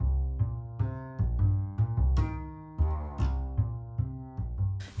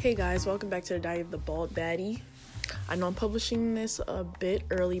Hey guys, welcome back to the Diary of the Bald Baddie. I know I'm publishing this a bit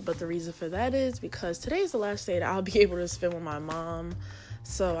early, but the reason for that is because today is the last day that I'll be able to spend with my mom.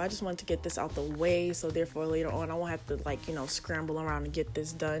 So I just wanted to get this out the way, so therefore later on I won't have to scramble around to get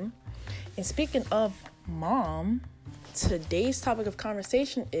this done. And speaking of mom, today's topic of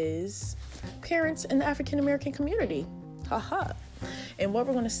conversation is parents in the African American community. Haha. And what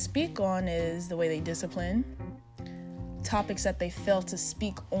we're going to speak on is the way they discipline, topics that they fail to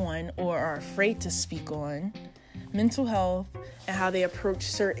speak on or are afraid to speak on, mental health, and how they approach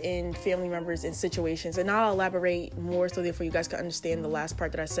certain family members in situations. And I'll elaborate more so therefore you guys can understand the last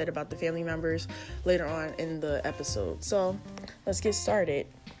part that I said about the family members later on in the episode. So let's get started.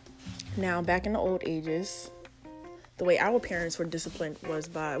 Now, back in the old ages, the way our parents were disciplined was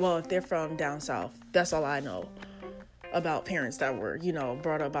if they're from down south, that's all I know about parents that were,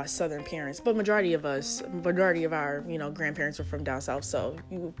 brought up by Southern parents. But majority of our, grandparents were from down south. So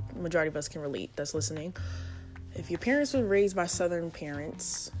majority of us can relate that's listening. If your parents were raised by Southern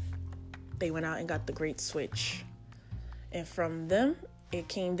parents, they went out and got the great switch. And from them, it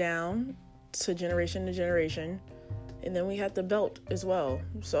came down to generation. And then we had the belt as well.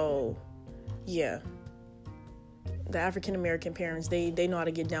 So, yeah. The African American parents, they know how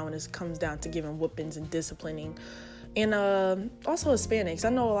to get down when it comes down to giving whoopings and disciplining. And also Hispanics. I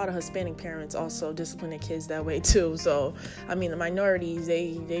know a lot of Hispanic parents also discipline their kids that way too. So, the minorities,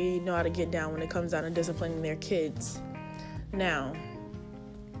 they know how to get down when it comes down to disciplining their kids. Now,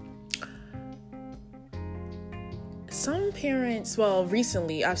 some parents,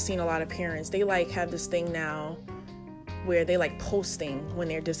 recently I've seen a lot of parents, they have this thing now where they posting when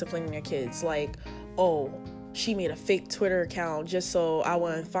they're disciplining their kids. She made a fake Twitter account just so I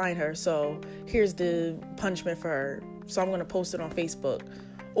wouldn't find her. So here's the punishment for her. So I'm going to post it on Facebook.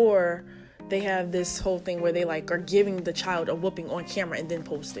 Or they have this whole thing where they are giving the child a whooping on camera and then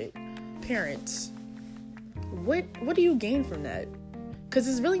post it. Parents, what do you gain from that? Because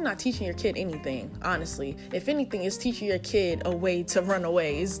it's really not teaching your kid anything, honestly. If anything, it's teaching your kid a way to run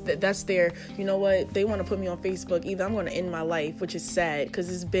away. That's their, they want to put me on Facebook. Either I'm going to end my life, which is sad because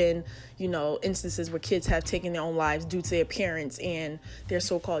it's been, instances where kids have taken their own lives due to their parents and their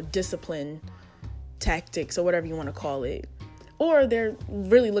so-called discipline tactics or whatever you want to call it. Or they're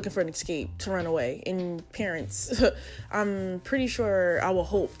really looking for an escape to run away. And parents, I'm pretty sure, I will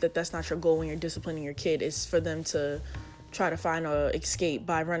hope that that's not your goal when you're disciplining your kid, is for them to try to find an escape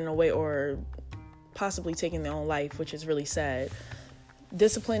by running away or possibly taking their own life, which is really sad.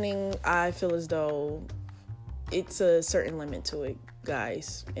 Disciplining, I feel as though it's a certain limit to it,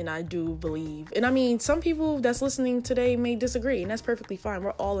 guys. And I do believe, and some people that's listening today may disagree, and that's perfectly fine.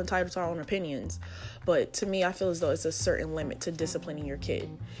 We're all entitled to our own opinions. But to me, I feel as though it's a certain limit to disciplining your kid.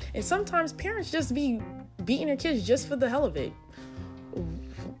 And sometimes parents just be beating their kids just for the hell of it.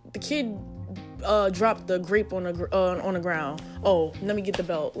 The kid dropped the grape on the ground. Oh, let me get the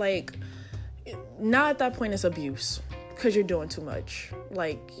belt. Now at that point it's abuse because you're doing too much.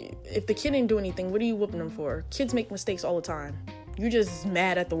 If the kid didn't do anything, what are you whooping them for? Kids make mistakes all the time. You're just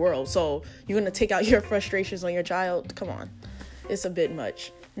mad at the world, so you're gonna take out your frustrations on your child? Come on, it's a bit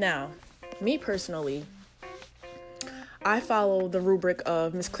much. Now, me personally, I follow the rubric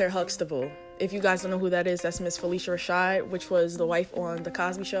of Miss Claire Huxtable. If you guys don't know who that is, that's Miss Felicia Rashad, which was the wife on The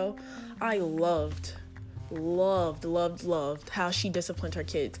Cosby Show. I loved how she disciplined her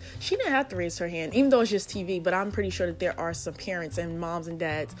kids. She didn't have to raise her hand, even though it's just TV, but I'm pretty sure that there are some parents and moms and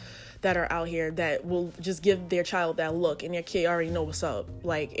dads that are out here that will just give their child that look, and their kid already know what's up.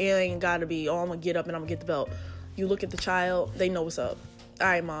 It ain't gotta be, I'm gonna get up and I'm gonna get the belt. You look at the child, they know what's up. All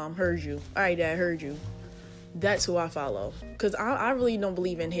right, mom, heard you. All right, dad, heard you. That's who I follow, because I really don't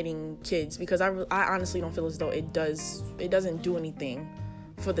believe in hitting kids, because I honestly don't feel as though it doesn't do anything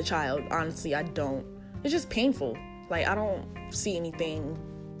for the child. Honestly, I don't. It's just painful. I don't see anything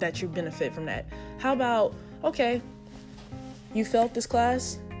that you benefit from that. How about, okay, you failed this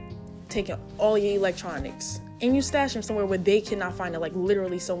class, taking all your electronics and you stash them somewhere where they cannot find it,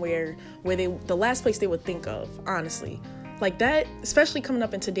 literally somewhere where the last place they would think of, honestly. That, especially coming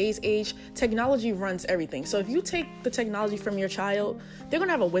up in today's age, technology runs everything. So if you take the technology from your child, they're going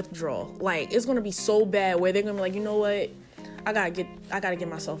to have a withdrawal. It's going to be so bad where they're going to be you know what? I gotta get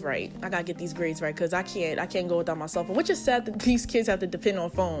myself right. I gotta get these grades right, because I can't go without my cell phone, which is sad that these kids have to depend on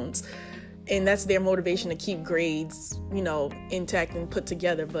phones. And that's their motivation to keep grades, intact and put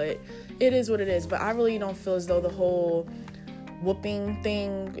together. But it is what it is. But I really don't feel as though the whole whooping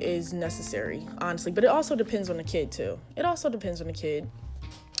thing is necessary, honestly. But it also depends on the kid too.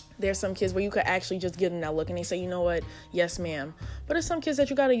 There's some kids where you could actually just give them that look and they say, you know what, yes ma'am. But there's some kids that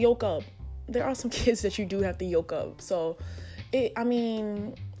you gotta yoke up. There are some kids that you do have to yoke up. So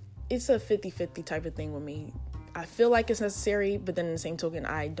it's a 50-50 type of thing with me. I feel like it's necessary, but then in the same token,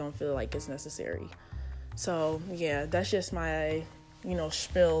 I don't feel like it's necessary. So yeah, that's just my,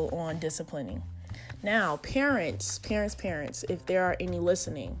 spiel on disciplining. Now, parents, if there are any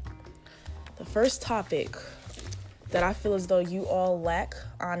listening, the first topic that I feel as though you all lack,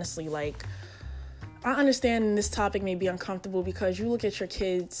 honestly, like, I understand this topic may be uncomfortable because you look at your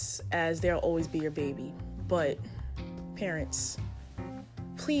kids as they'll always be your baby. But parents,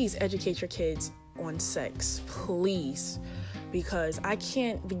 please educate your kids on sex, please. Because I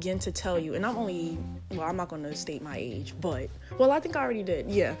can't begin to tell you, and I'm not going to state my age, but, I think I already did.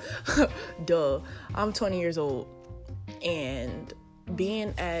 Yeah. Duh. I'm 20 years old. And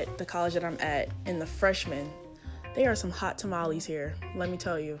being at the college that I'm at, and the freshmen, they are some hot tamales here. Let me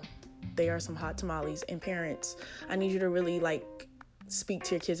tell you. They are some hot tamales. And parents, I need you to really speak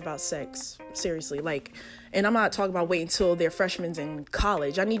to your kids about sex. Seriously. And I'm not talking about waiting until they're freshmen in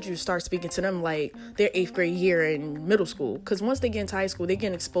college. I need you to start speaking to them like their 8th grade year in middle school. Because once they get into high school, they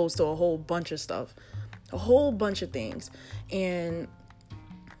get exposed to a whole bunch of stuff. A whole bunch of things. And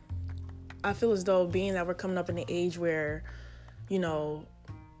I feel as though being that we're coming up in the age where,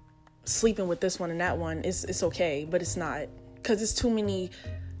 sleeping with this one and that one, it's okay. But it's not. Because it's too many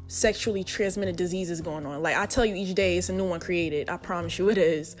sexually transmitted diseases going on. I tell you, each day it's a new one created. I promise you it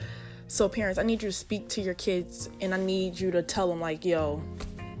is. So parents, I need you to speak to your kids, and I need you to tell them yo,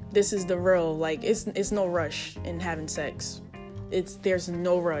 this is the real, it's no rush in having sex. There's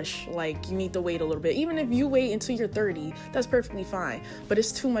no rush. You need to wait a little bit. Even if you wait until you're 30, that's perfectly fine. But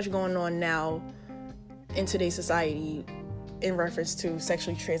it's too much going on now in today's society in reference to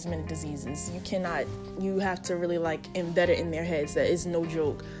sexually transmitted diseases. You have to really embed it in their heads that it's no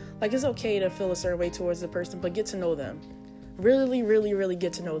joke. It's okay to feel a certain way towards the person, but get to know them. Really, really, really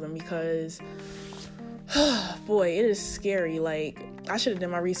get to know them, because, boy, it is scary. I should have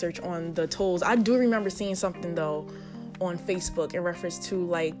done my research on the tolls. I do remember seeing something, though, on Facebook in reference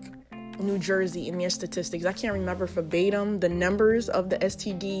to, New Jersey and their statistics. I can't remember verbatim the numbers of the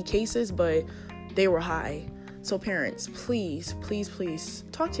STD cases, but they were high. So parents, please, please, please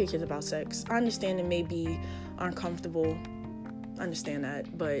talk to your kids about sex. I understand it may be uncomfortable. I understand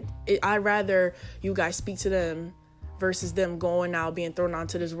that, but I'd rather you guys speak to them versus them going out, being thrown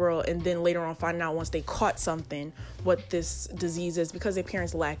onto this world, and then later on finding out once they caught something what this disease is because their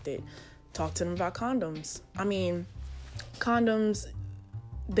parents lacked it. Talk to them about condoms. Condoms,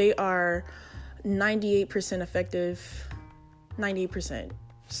 they are 98% effective. 98%.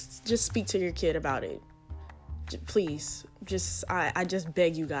 Just speak to your kid about it. Please. I just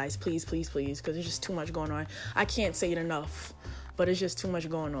beg you guys, please, please, please, because there's just too much going on. I can't say it enough, but it's just too much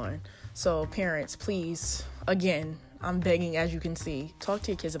going on. So parents, please, again, I'm begging, as you can see, talk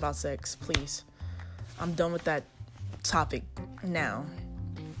to your kids about sex, please. I'm done with that topic now.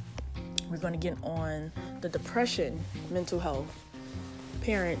 We're going to get on the depression, mental health.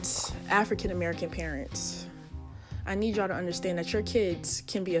 Parents, African American parents, I need y'all to understand that your kids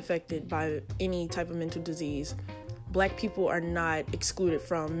can be affected by any type of mental disease. Black people are not excluded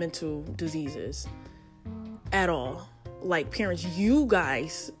from mental diseases at all. Parents, you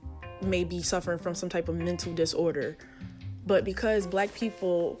guys may be suffering from some type of mental disorder, but because Black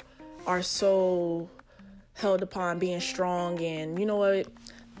people are so held upon being strong, and you know what,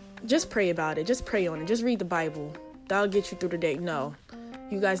 just pray about it, just pray on it, just read the Bible, that'll get you through the day. No,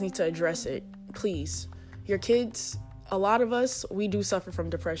 you guys need to address it, please. Your kids, a lot of us, we do suffer from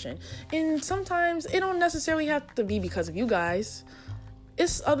depression, and sometimes it don't necessarily have to be because of you guys.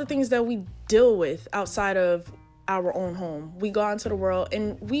 It's other things that we deal with outside of our own home. We go out into the world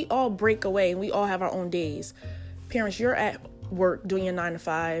and we all break away, and we all have our own days. Parents, you're at work doing your 9 to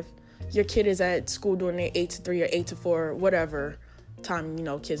 5. Your kid is at school doing their 8 to 3 or 8 to 4, whatever time,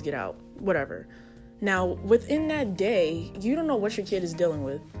 kids get out, whatever. Now, within that day, you don't know what your kid is dealing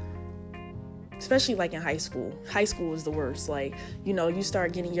with. Especially in high school. High school is the worst. You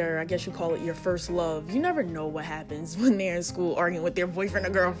start getting I guess you call it your first love. You never know what happens when they're in school arguing with their boyfriend or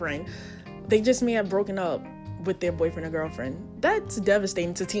girlfriend. They just may have broken up with their boyfriend or girlfriend. That's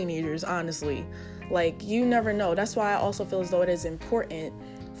devastating to teenagers, honestly. You never know. That's why I also feel as though it is important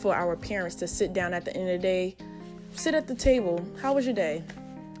for our parents to sit down at the end of the day, sit at the table. How was your day?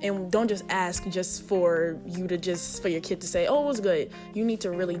 And don't just ask just for your kid to say, oh, it was good. You need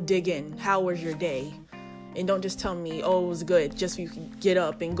to really dig in. How was your day? And don't just tell me, oh, it was good, just so you can get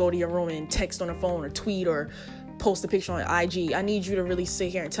up and go to your room and text on the phone or tweet or post a picture on IG. I need you to really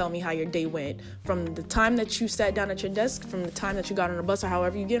sit here and tell me how your day went. From the time that you sat down at your desk, from the time that you got on the bus or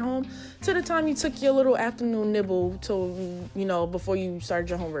however you get home, to the time you took your little afternoon nibble before you started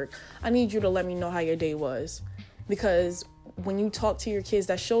your homework. I need you to let me know how your day was. Because when you talk to your kids,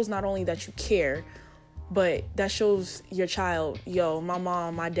 that shows not only that you care, but that shows your child, yo, my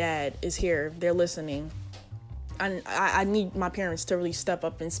mom, my dad is here. They're listening. I need my parents to really step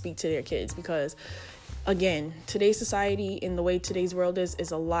up and speak to their kids, because again, today's society and the way today's world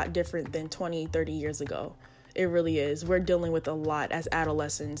is a lot different than 20, 30 years ago. It really is. We're dealing with a lot as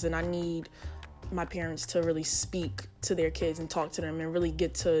adolescents, and I need my parents to really speak to their kids and talk to them and really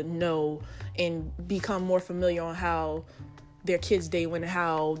get to know and become more familiar on how their kids' day went,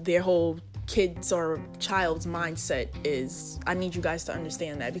 how their whole kids or child's mindset is. I need you guys to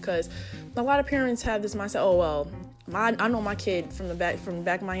understand that, because a lot of parents have this mindset, oh, well, I know my kid from the back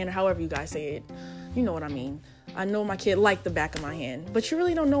of my hand, or however you guys say it. You know what I mean. I know my kid like the back of my hand, but you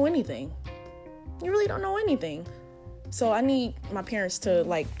really don't know anything. You really don't know anything. So I need my parents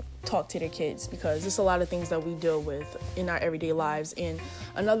to talk to their kids, because there's a lot of things that we deal with in our everyday lives. And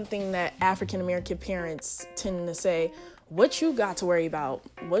another thing that African American parents tend to say, what you got to worry about?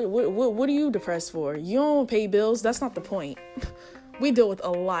 What are you depressed for? You don't pay bills. That's not the point. We deal with a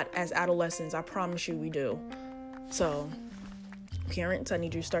lot as adolescents. I promise you we do. So parents, I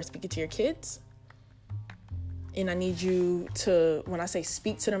need you to start speaking to your kids. And I need you to, when I say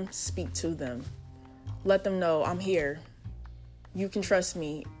speak to them, speak to them. Let them know I'm here. You can trust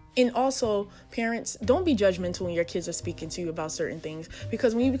me. And also, parents, don't be judgmental when your kids are speaking to you about certain things,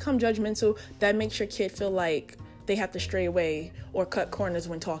 because when you become judgmental, that makes your kid feel like they have to stray away or cut corners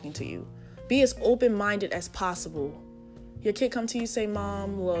when talking to you. Be as open-minded as possible. Your kid come to you, say,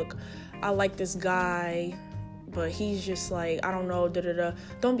 Mom, look, I like this guy, but he's just I don't know, da-da-da.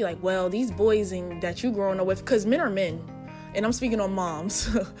 Don't be like, well, these boys that you growing up with, because men are men. And I'm speaking on moms.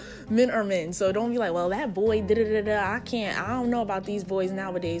 Men are men. So don't be like, well, that boy, da-da-da-da, I don't know about these boys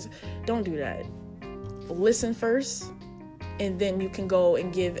nowadays. Don't do that. Listen first, and then you can go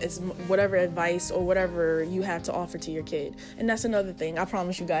and give whatever advice or whatever you have to offer to your kid. And that's another thing. I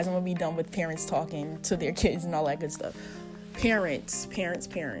promise you guys, I'm going to be done with parents talking to their kids and all that good stuff. Parents.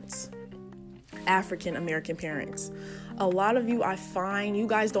 African American parents. A lot of you, I find, you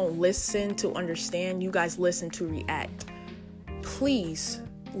guys don't listen to understand. You guys listen to react. Please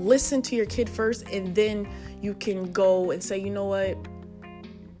listen to your kid first, and then you can go and say, you know what,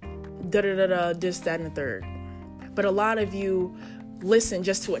 da-da-da-da, this, that, and the third. But a lot of you listen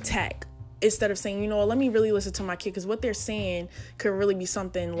just to attack, instead of saying, you know what, let me really listen to my kid, because what they're saying could really be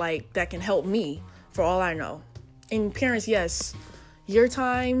something that can help me, for all I know. And parents, yes, your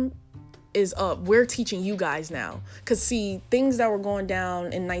time is up. We're teaching you guys now, because see, things that were going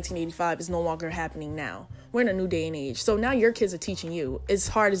down in 1985 is no longer happening now. We're in a new day and age. So now your kids are teaching you, as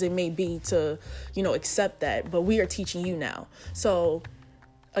hard as it may be to, accept that, but we are teaching you now. So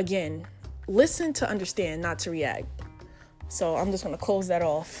again, listen to understand, not to react. So I'm just going to close that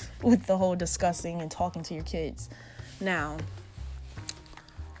off with the whole discussing and talking to your kids. Now,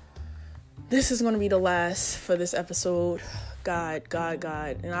 this is going to be the last for this episode. God.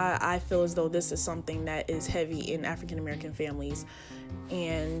 And I feel as though this is something that is heavy in African American families.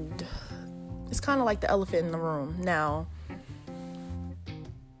 And it's kind of like the elephant in the room. Now,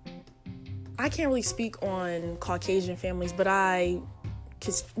 I can't really speak on Caucasian families, but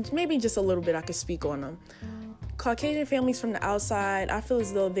maybe just a little bit I could speak on them. Caucasian families from the outside, I feel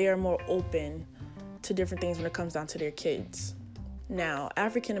as though they are more open to different things when it comes down to their kids. Now,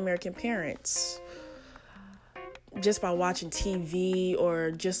 African American parents, just by watching TV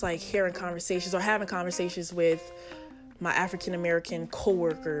or just hearing conversations or having conversations with my African American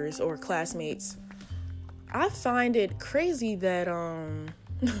coworkers or classmates, I find it crazy that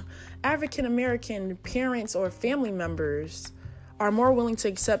African American parents or family members are more willing to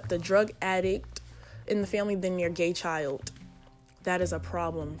accept the drug addict in the family than their gay child. That is a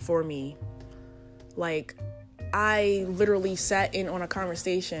problem for me. I literally sat in on a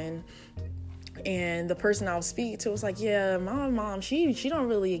conversation, and the person I was speaking to was like, yeah, my mom, she don't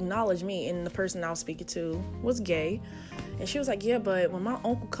really acknowledge me. And the person I was speaking to was gay. And she was like, yeah, but when my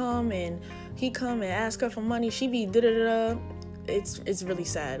uncle come and he come and ask her for money, she be da-da-da-da. It's really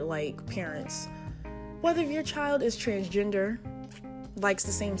sad. Parents, whether your child is transgender, likes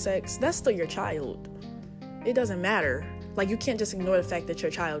the same sex, that's still your child. It doesn't matter. You can't just ignore the fact that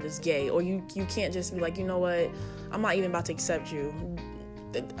your child is gay, or you can't just be like, you know what, I'm not even about to accept you.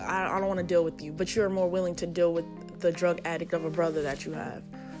 I don't want to deal with you, but you're more willing to deal with the drug addict of a brother that you have.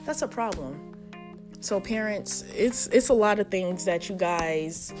 That's a problem. So parents, it's a lot of things that you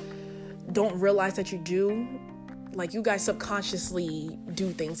guys don't realize that you do. You guys subconsciously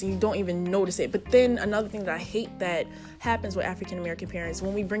do things and you don't even notice it. But then another thing that I hate that happens with African American parents,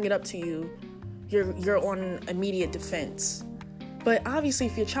 when we bring it up to you, you're on immediate defense. But obviously,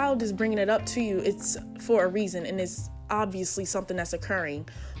 if your child is bringing it up to you, it's for a reason, and obviously something that's occurring,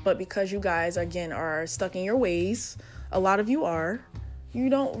 but because you guys, again, are stuck in your ways, a lot of you are, you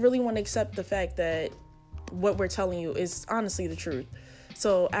don't really want to accept the fact that what we're telling you is honestly the truth.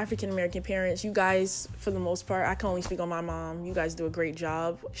 So African American parents, you guys, for the most part, I can only speak on my mom. You guys do a great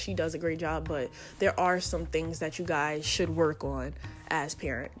job. She does a great job, but there are some things that you guys should work on as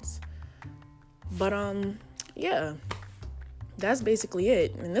parents. But yeah, that's basically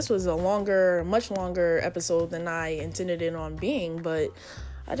it. And this was a much longer episode than I intended it on being, but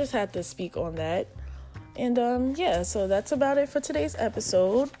I just had to speak on that. And yeah, so that's about it for today's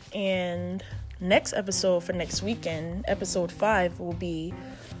episode. And next episode for next weekend, episode 5, will be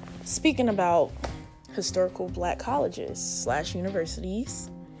speaking about historical Black colleges / universities.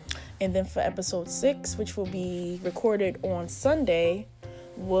 And then for episode 6, which will be recorded on Sunday,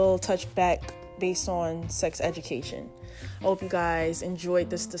 we'll touch back based on sex education. I hope you guys enjoyed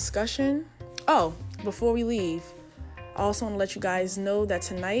this discussion. Oh, before we leave, I also want to let you guys know that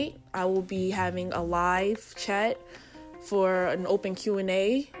tonight I will be having a live chat for an open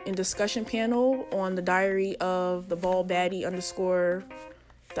Q&A and discussion panel on the Diary of the Bald Baddie _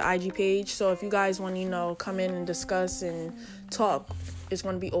 the IG page. So if you guys want to, come in and discuss and talk, it's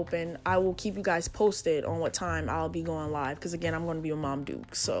going to be open. I will keep you guys posted on what time I'll be going live, because again, I'm going to be with Mom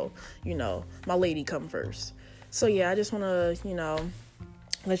Duke, so my lady come first. So yeah, I just want to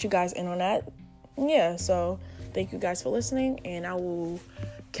let you guys in on that. Yeah, so thank you guys for listening, and I will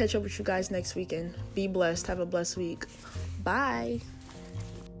catch up with you guys next weekend. Be blessed. Have a blessed week. Bye.